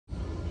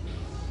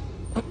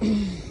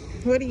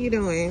What are you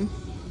doing?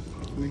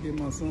 Let me get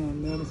my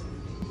son medicine.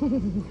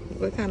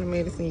 What kind of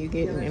medicine you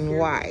getting and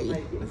why?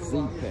 A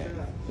Z-Pack.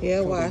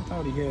 Yeah, why? I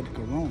thought he had the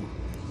corona.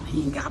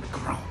 He ain't got the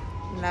corona.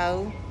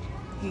 No,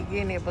 he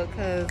getting it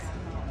because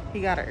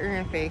he got an ear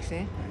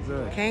infection.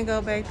 Exactly. Can't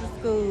go back to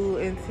school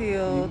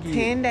until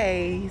 10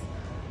 days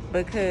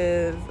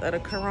because of the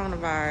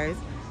coronavirus.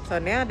 So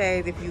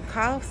nowadays, if you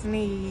cough,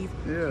 sneeze,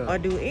 or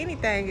do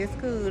anything at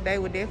school, they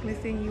would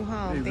definitely send you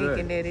home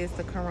thinking that it's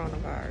the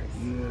coronavirus.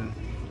 Yeah.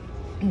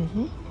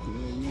 Mm-hmm. Yeah,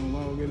 you don't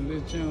want to get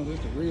this channel. This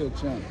the real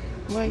channel.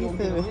 What you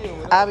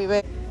doing? I'll be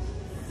back.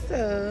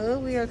 So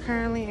we are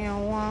currently in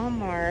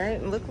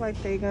Walmart. Look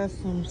like they got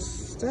some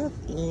stuff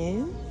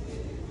in.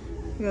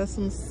 We got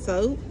some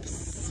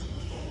soaps,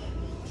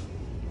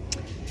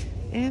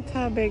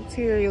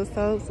 antibacterial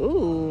soaps.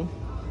 Ooh,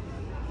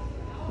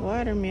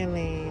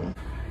 watermelon.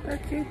 They're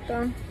cute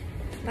though.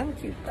 I'm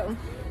cute though.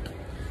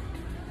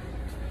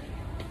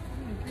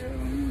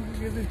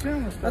 Get this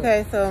channel started.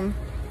 Okay, so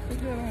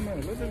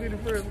Let's get it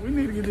first. We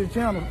need to get this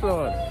channel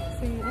started.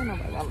 see, I know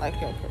I like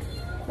your crib.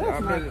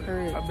 That's my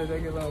crib. I bet they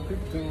get a lot of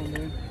people coming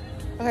in.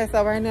 Okay,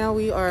 so right now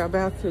we are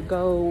about to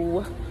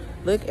go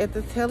look at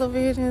the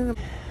television.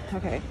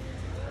 Okay,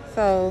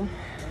 so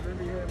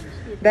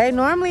they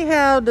normally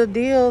have the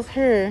deals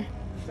here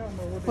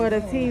for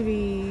the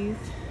TVs.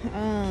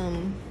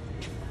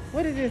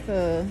 What is this?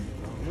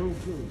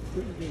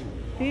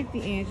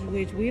 50-inch,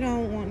 which we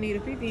don't need a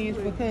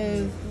 50-inch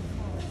because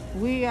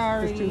we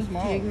already, it's too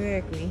small.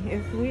 Exactly.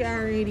 We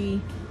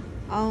already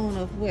own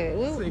a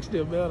what? 6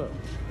 still better.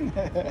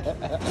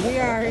 We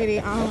already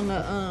own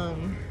a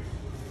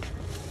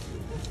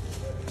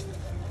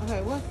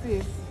Okay, what's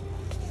this?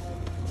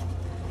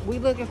 We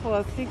looking for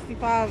a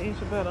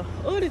 65-inch or better.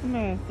 Oh, this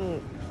man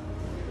sucks.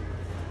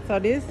 So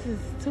this is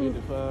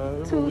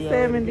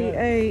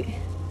 $278.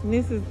 And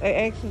this is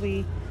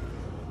actually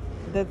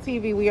the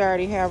TV we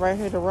already have right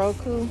here, the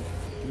Roku.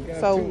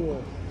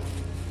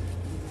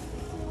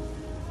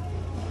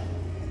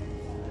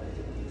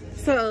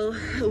 So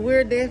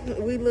we're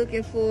definitely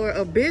looking for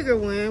a bigger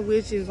one,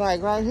 which is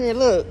like right here.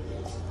 Look,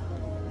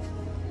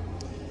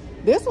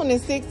 this one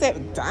is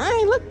 6'7".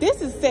 Dang, look,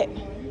 this is set.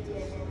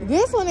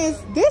 This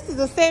is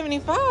a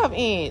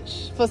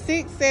 75-inch for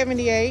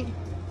 $678.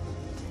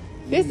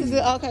 This is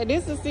okay.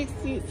 This is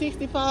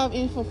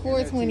 65-inch for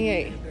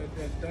 $428.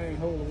 That thing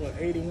holding what,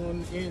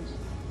 81-inch?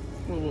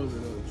 What was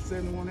it?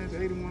 71-inch,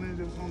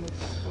 81-inch on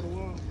the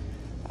wall.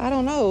 I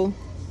don't know.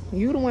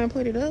 You the one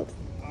put it up,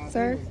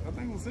 sir? I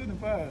think it was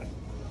 75.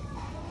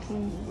 The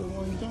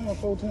one you talking about,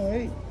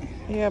 428.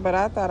 Yeah, but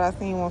I thought I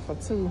seen one for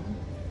 $2.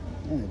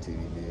 On the TV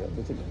deal,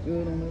 but it look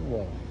good on the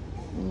wall.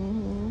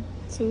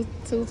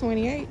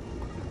 $228.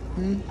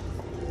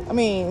 I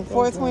mean,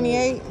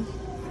 $428.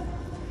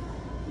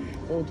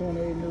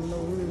 428 there's no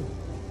real.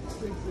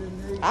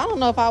 678. I don't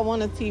know if I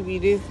want a TV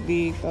this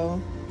big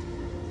though.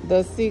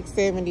 The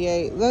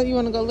 $678. Look, you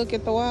want to go look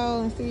at the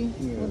wall and see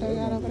what they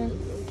got over there?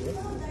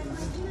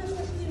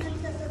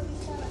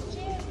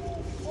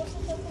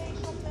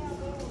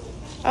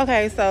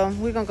 Okay, so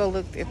we're gonna go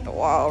look at the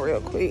wall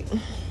real quick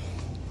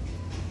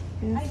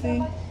and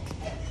see.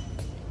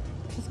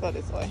 Let's go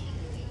this way.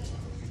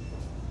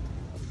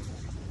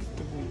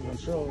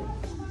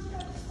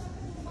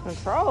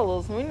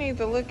 Controls. We need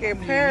to look at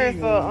Paris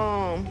for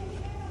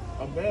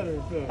a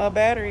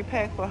battery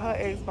pack for her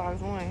Xbox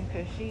One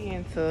because she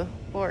into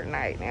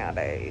Fortnite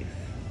nowadays.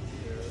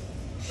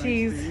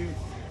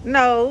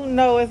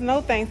 No, it's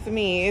no thanks to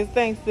me. It's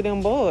thanks to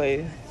them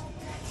boys.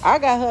 I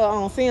got her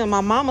on Sim.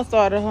 My mama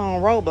started her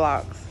on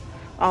Roblox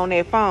on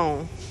that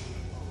phone.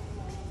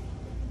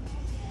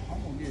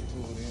 I'm gonna get to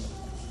it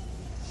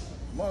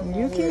in.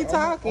 You keep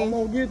talking. I'm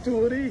gonna get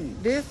to it in.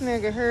 This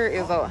nigga here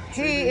is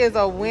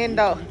a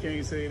window. You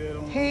can't say that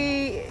on.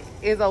 He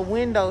is a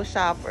window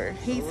shopper.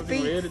 He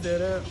speaks. You edit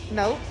that out?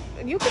 Nope.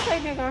 You can say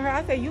nigga on her.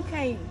 I said you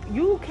can't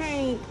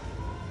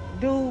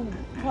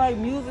play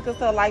music or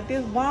stuff like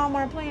this.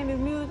 Walmart playing this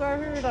music right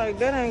here, like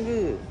that ain't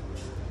good.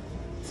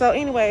 So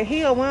anyway,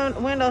 he a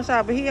window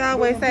shopper. He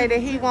always say that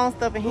he wants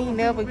stuff and he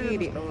never get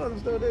it.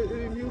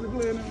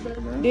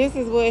 This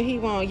is what he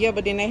want. Yeah,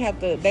 but then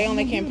they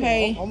only can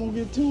pay. I'm gonna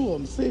get 2 of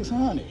them,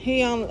 600.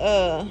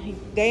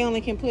 They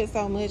only can put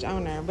so much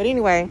on there. But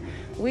anyway,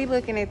 we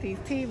looking at these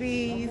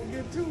TVs, I'm gonna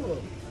get 2 of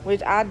them.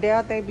 which I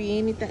doubt they be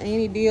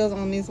any deals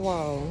on this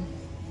wall,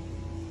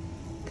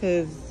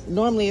 cause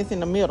normally it's in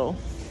the middle.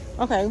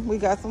 Okay, we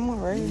got some more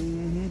right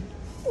here.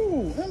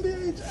 Ooh,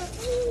 NBA.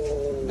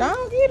 Ooh. Go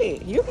on, get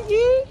it. You can get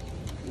it.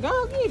 Go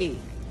on, get it.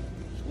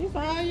 It's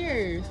all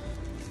yours.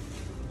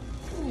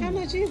 How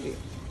much is it?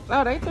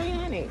 Oh, they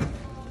 $300.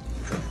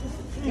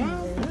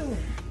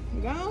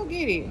 Go on,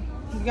 get it.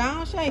 Go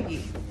on, shake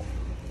it.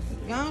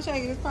 Go on,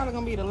 shake it. It's probably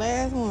gonna be the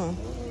last one.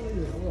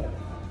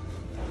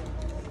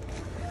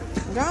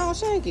 Go on,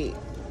 shake it.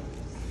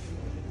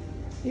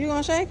 You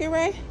gonna shake it,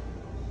 Ray?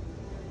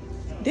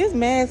 This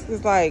mask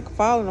is like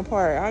falling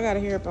apart. I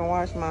gotta hurry up and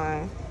wash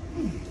mine.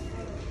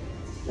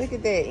 Look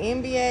at that.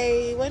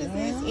 NBA, what is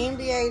this?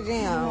 NBA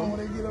Jam.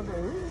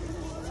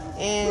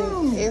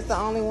 And It's the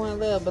only one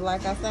left. But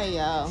like I say,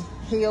 y'all,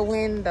 he a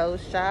window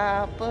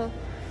shopper.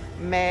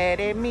 Mad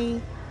at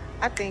me.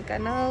 I think I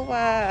know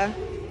why.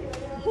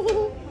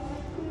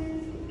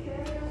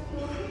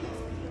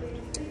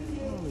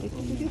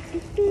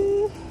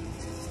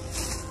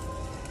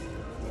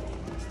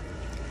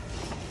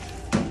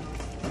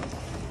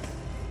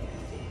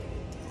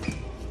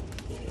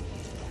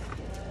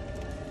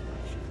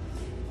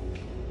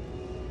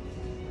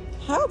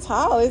 How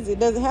tall is it?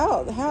 Does it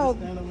how? It's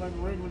kind of like a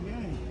regular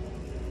game.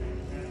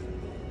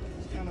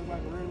 It's kind of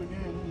like a regular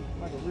game,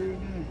 like a real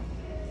game.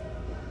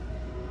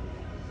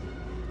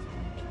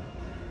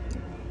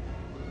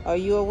 Are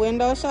you a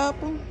window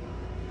shopper? I'm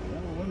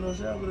a window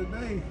shopper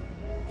today.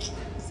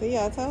 See,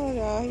 I told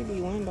y'all he be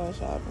window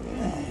shopping.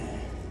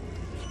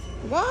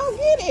 Y'all. Go on,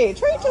 get it.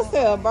 Treat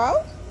yourself,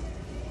 bro.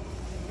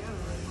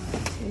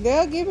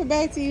 They'll give it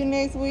back to you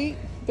next week.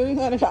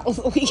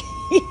 $300 a week.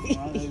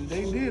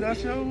 They did. I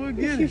sure would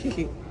get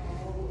it.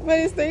 But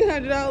it's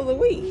 $300 a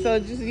week, so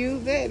just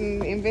use that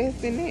and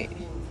invest in that.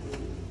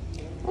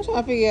 I'm trying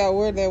to figure out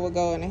where that would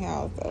go in the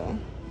house, though.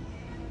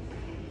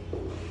 I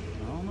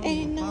don't know.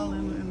 Ain't no. Probably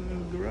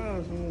in the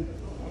garage.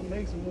 I'll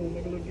make some room,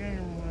 make a little game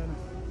room later.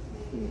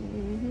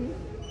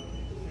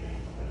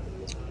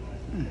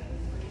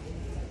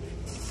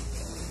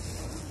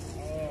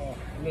 Oh,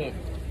 look.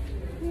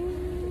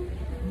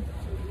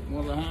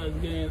 One of the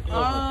hottest games ever.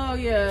 Oh,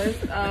 yes.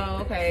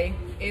 Oh, okay.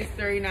 It's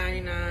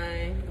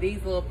 $3.99.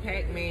 These little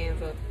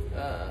Pac-Mans are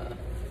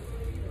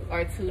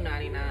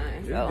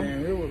 $2.99. So.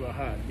 Damn, it was a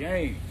hot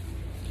game.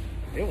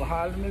 It was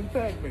hotter than this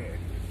Pac-Man.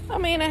 I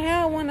mean, to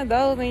have one of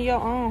those in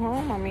your own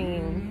home, I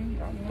mean,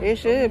 it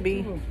should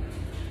be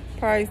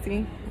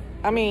pricey.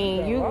 I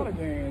mean, A lot of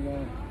games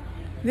on.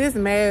 this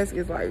mask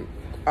is like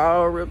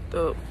all ripped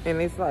up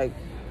and it's like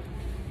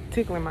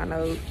tickling my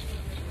nose.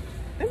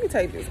 Let me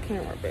take this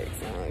camera back,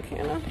 son.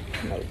 Can I?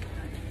 Nope.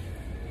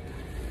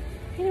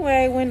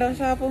 Anyway, window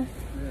shopper.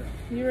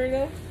 Yeah. You ready to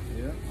go?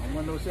 Yeah, I'm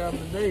window shopping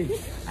today.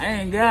 I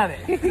ain't got it.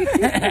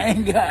 I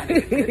ain't got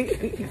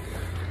it.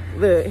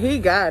 Look, he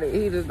got it.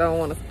 He just don't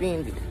want to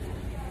spend it.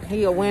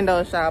 He a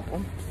window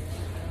shopper.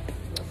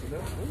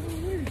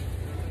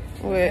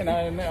 What? And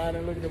I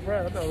didn't look at the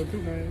price. I thought it was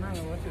 $2.99. I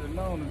should have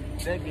known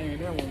that game.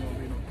 That wasn't gonna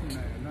be no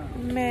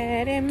 $2.99.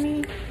 Mad at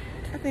me.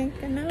 I think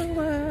I know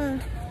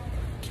why.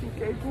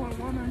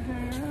 2K21 in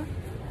here.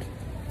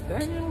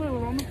 Daniel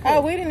Lillard on the court.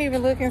 Oh, we didn't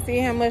even look and see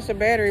how much the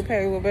battery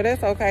paid with, but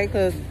that's okay,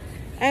 cause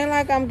ain't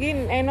like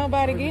ain't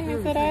nobody getting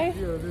it today.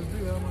 Yeah, just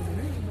see how much it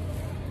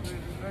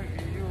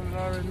is. You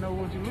already know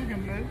what you're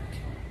looking at.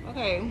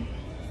 Okay,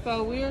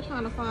 so we're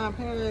trying to find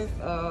Paris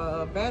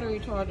battery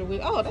charger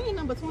with. Oh, they ain't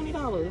number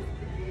 $20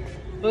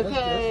 because That's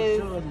the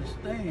charging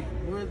stand.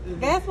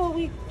 that's what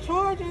we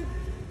charging.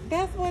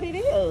 That's what it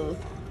is.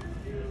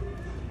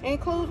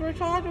 Includes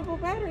rechargeable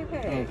battery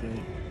pack. Okay.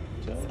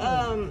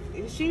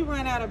 She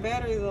ran out of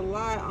batteries a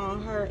lot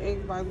on her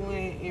Xbox One,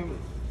 and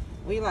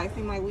we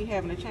seem like we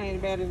having to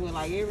change batteries with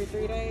like every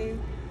 3 days.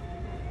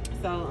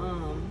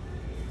 So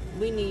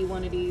we need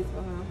one of these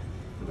for her,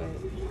 but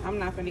I'm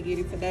not gonna get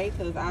it today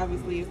because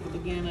obviously it's the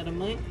beginning of the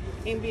month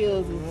and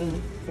bills is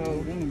due. So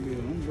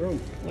I'm broke.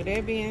 with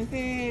that being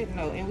said,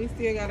 no, and we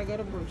still gotta go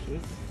to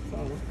Brookshire's.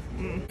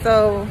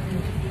 So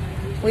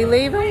we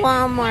leaving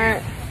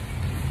Walmart.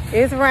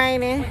 It's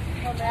raining.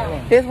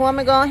 This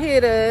woman gonna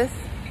hit us.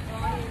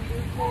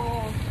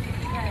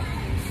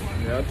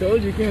 Yeah, I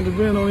told you can't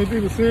depend on these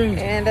people seeing.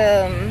 And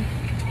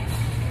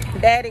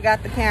Daddy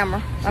got the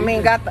camera.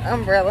 Got the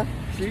umbrella.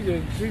 She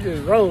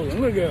just rolling.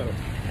 Look at her.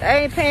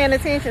 They ain't paying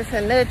attention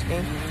to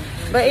nothing.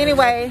 But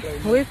anyway,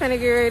 we finna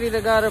get ready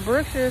to go to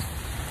Brookshire's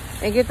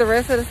and get the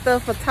rest of the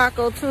stuff for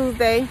Taco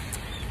Tuesday.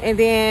 And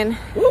then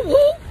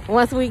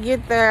once we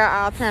get there,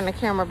 I'll turn the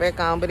camera back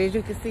on. But as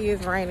you can see,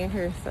 it's raining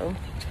here, so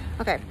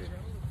okay.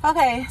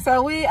 Okay,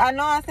 so I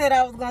know I said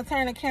I was gonna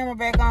turn the camera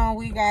back on.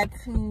 We got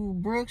to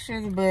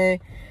Brookshire's, but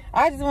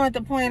I just wanted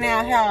to point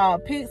out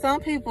how some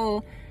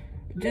people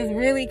just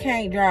really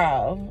can't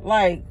drive.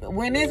 Like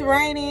when it's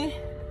raining,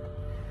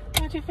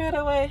 don't you feel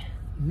that way?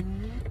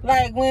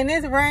 Like when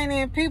it's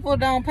raining, people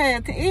don't pay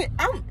attention.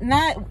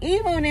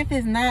 Even if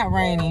it's not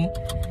raining,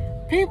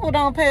 people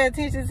don't pay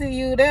attention to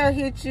you. They'll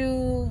hit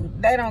you.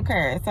 They don't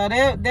care. So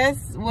that's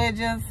what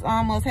just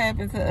almost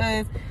happened to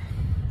us.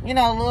 You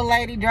know, little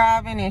lady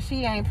driving and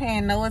she ain't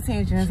paying no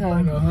attention. So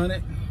like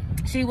 100.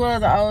 She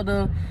was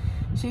older.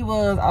 So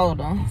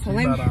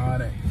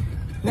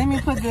let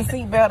me put the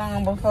seatbelt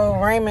on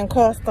before Raymond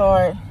car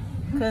start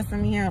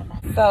cussing me out.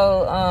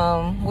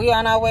 So we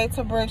on our way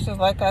to Brookshire's.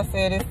 Like I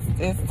said,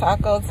 it's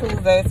Taco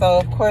Tuesday. So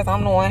of course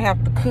I'm the one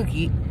have to cook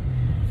it.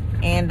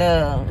 And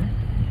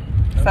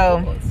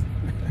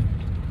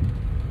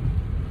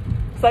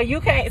so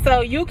you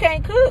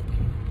can't cook.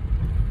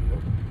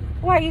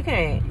 Why you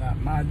can't? Not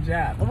my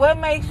job. What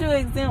makes you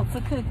exempt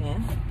to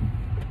cooking?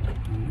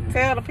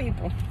 Tell the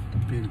people.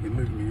 People can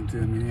look at me and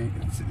tell me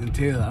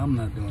until I'm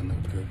not doing no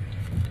cooking.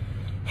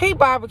 He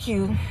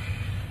barbecue.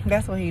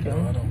 That's what he do.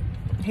 No, I don't.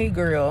 He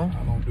grill.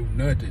 I don't do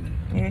nothing.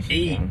 Yes,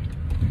 you do.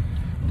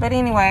 But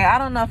anyway, I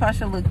don't know if I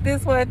should look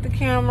this way at the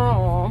camera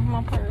or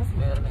my purse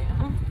better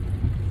down.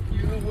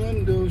 You a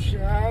window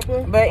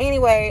shopper. But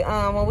anyway,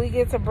 when we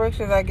get to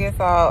Brookshire's, I guess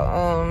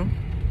I'll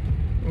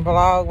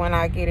vlog when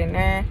I get in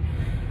there.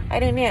 I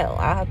don't know.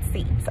 I'll have to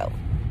see. So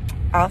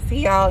I'll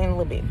see y'all in a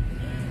little bit.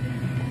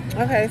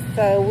 Okay,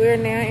 so we're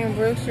now in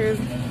Brookshire's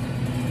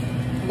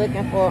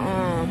looking for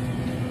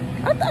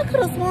I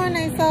could have sworn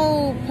they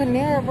sold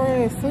Panera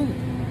Bread soup.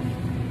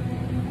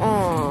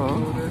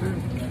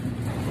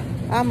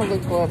 I'm gonna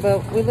look for it,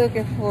 but we're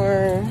looking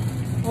for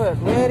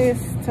what,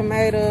 lettuce,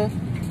 tomato,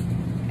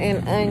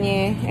 and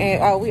onion,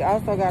 and oh, we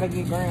also gotta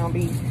get ground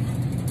beef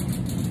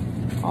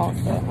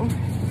also.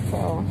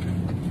 So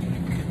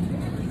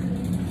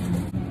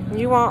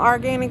you want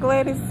organic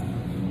lettuce?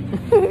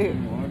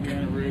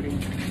 Organic ready.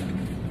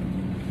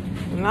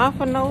 Not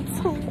for no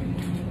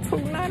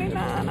 $2.99.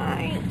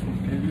 I ain't.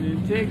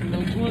 It takes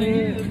no 20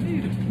 years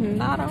either.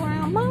 Not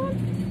around mine.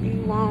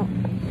 You won't.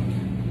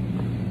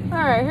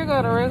 Alright, here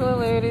go the regular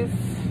lettuce.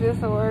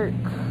 This'll work.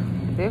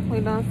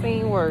 Definitely done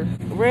seen worse.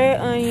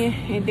 Red onion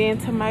and then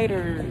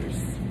tomatoes.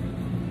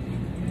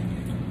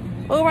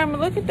 Oh,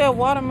 Raymond, look at that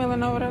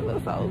watermelon over there.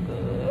 Looks so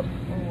good.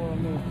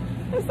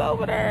 It's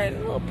over there in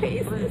little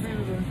pieces. 3 pieces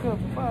and a cup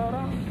for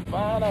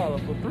 $5. $5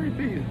 for 3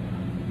 pieces.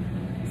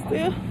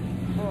 Still,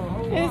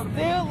 it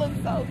still looks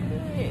so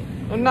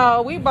good.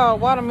 No, we bought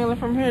watermelon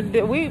from here.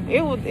 It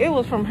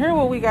was from here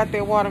where we got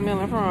that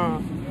watermelon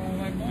from.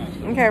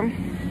 Okay.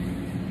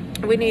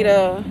 We need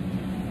a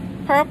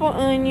purple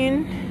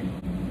onion,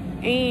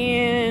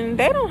 and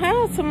they don't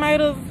have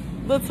tomatoes.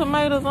 The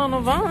tomatoes on the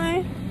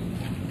vine.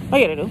 Oh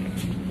yeah, they do.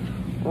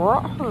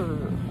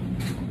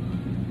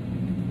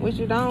 Which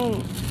you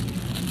don't.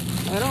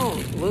 They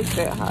don't look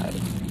that hot.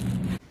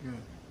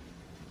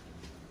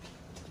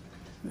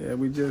 Yeah,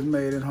 we just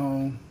made it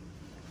home.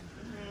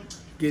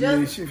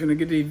 Finna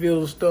get these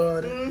videos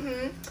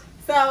started.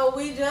 So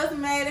we just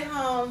made it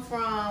home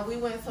we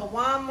went to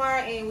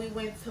Walmart and we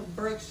went to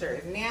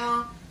Brookshire's.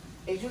 Now,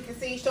 as you can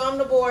see, show them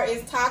the board,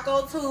 it's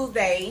Taco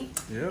Tuesday.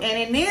 Yep. And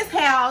in this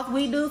house,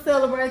 we do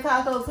celebrate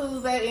Taco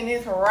Tuesday, and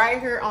it's right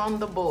here on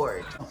the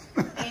board.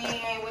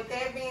 And with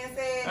that being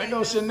said, I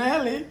go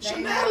Chanel.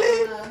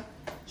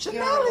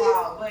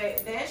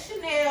 But that's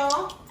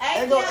Chanel.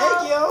 I go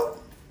Akio.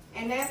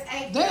 And that's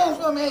Akio. Dance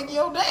for me,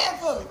 Akio. Dance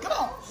for me. Come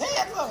on,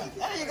 dance for me.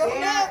 There you go.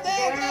 Dance.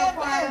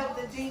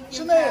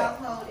 Chanel.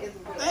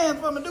 Dance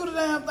for me. Do the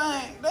damn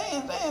thing.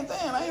 Dance.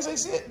 I ain't say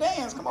sit.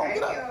 Dance. Come on,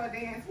 get up.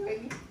 Dance,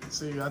 please.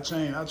 See, I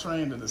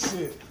trained her to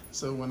sit.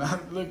 So when I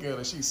look at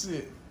her, she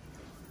sit.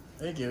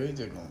 Akio, he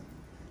just going.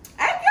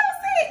 Akio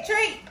sit.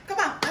 Treat. Come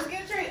on, let's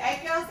get a treat.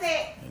 Akio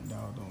sit. That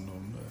dog don't know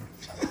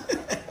nothing.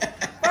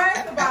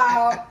 First of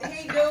all,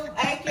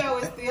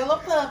 Akio is still a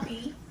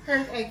puppy.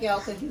 Here's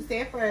Akio, because you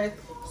said first.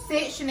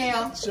 Sit,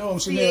 Chanel. Show him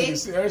Chanel can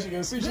sit. She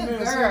can see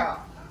Chanel.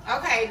 Girl.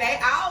 Okay, they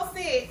all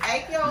sit.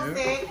 Akio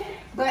sit.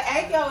 But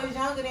Akio is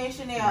younger than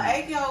Chanel.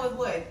 Akio is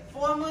what,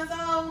 4 months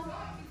old?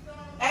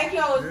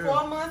 Akio is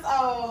 4 months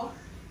old.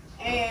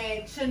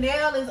 And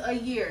Chanel is a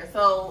year.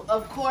 So,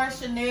 of course,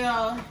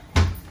 Chanel,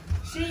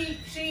 she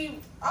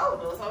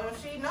older. So,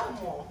 she know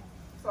more.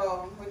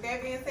 So, with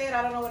that being said,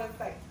 I don't know what to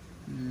say.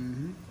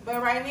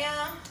 But right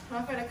now,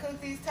 I'm finna cook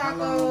these tacos. How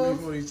long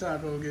before these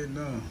tacos get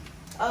done?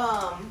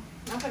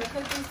 I'm gonna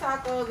cook these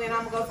tacos, and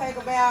I'm gonna go take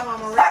a bath. I'm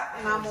gonna rest,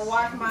 and I'm gonna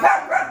wash my.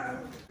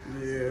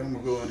 Yeah, I'm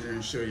gonna go in there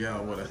and show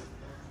y'all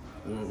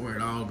where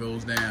it all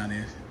goes down.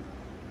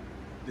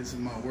 This is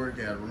my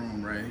workout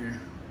room right here.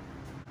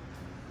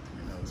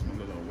 You know, it's my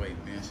little weight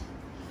bench.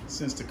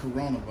 Since the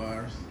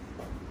coronavirus,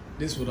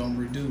 this is what I'm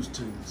reduced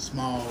to: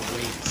 small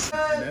weights.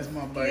 And that's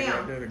my bike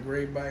right there, the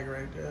gray bike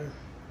right there.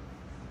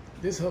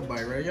 This her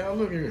bike, right? Y'all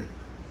look here.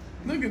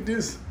 Look at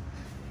this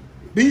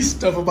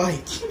beast of a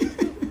bike.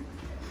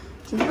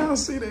 Can y'all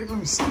see that? Let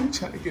me see. I'm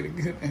trying to get a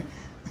good angle.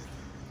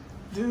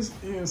 This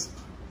is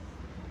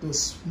the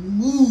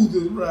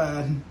smoothest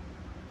riding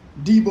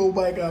Debo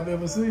bike I've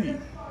ever seen.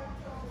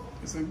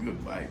 It's a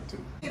good bike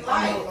too.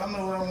 I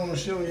know what I want to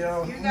show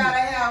y'all. You gotta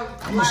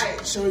have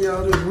light. Show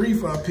y'all this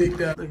reef I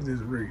picked out. Look at this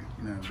reef.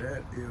 Now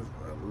that is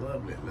a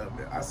lovely.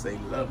 I say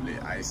lovely.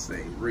 I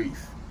say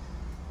reef.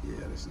 Yeah,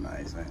 that's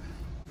nice, ain't it?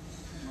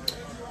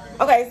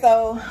 Okay,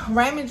 so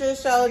Raymond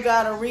just showed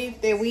y'all the reef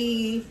that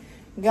we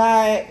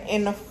got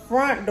in the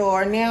front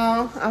door.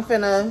 Now I'm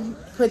finna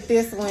put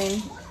this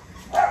one.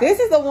 This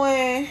is the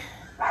one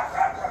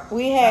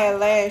we had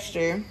last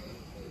year.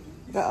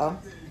 Uh-oh,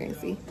 can't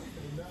see.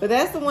 But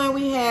that's the one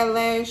we had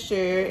last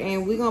year,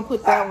 and we're gonna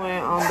put that one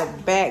on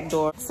the back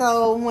door.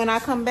 So when I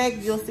come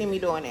back, you'll see me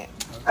doing it.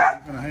 Okay,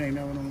 you gonna hang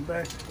that one on the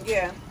back?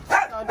 Yeah.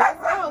 So that's,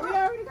 we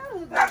already got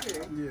it back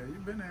here. Yeah,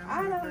 you been there.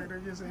 I know. Back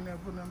there, just ain't never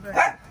putting them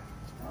back.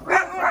 We're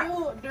gonna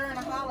do it during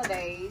the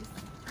holidays.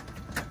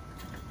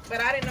 But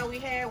I didn't know we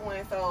had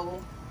one,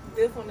 so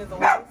this one is a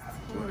waste.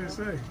 What did it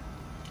say?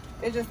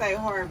 It just say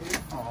harvest.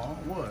 Oh,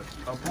 what?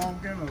 A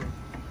pumpkin or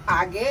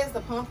I guess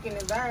the pumpkin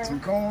is there. some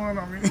corn?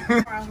 I mean.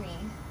 From me.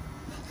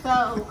 So,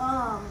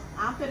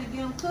 I'm gonna get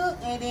them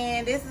cooked, and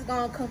then this is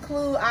gonna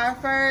conclude our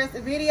first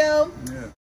video. Yeah.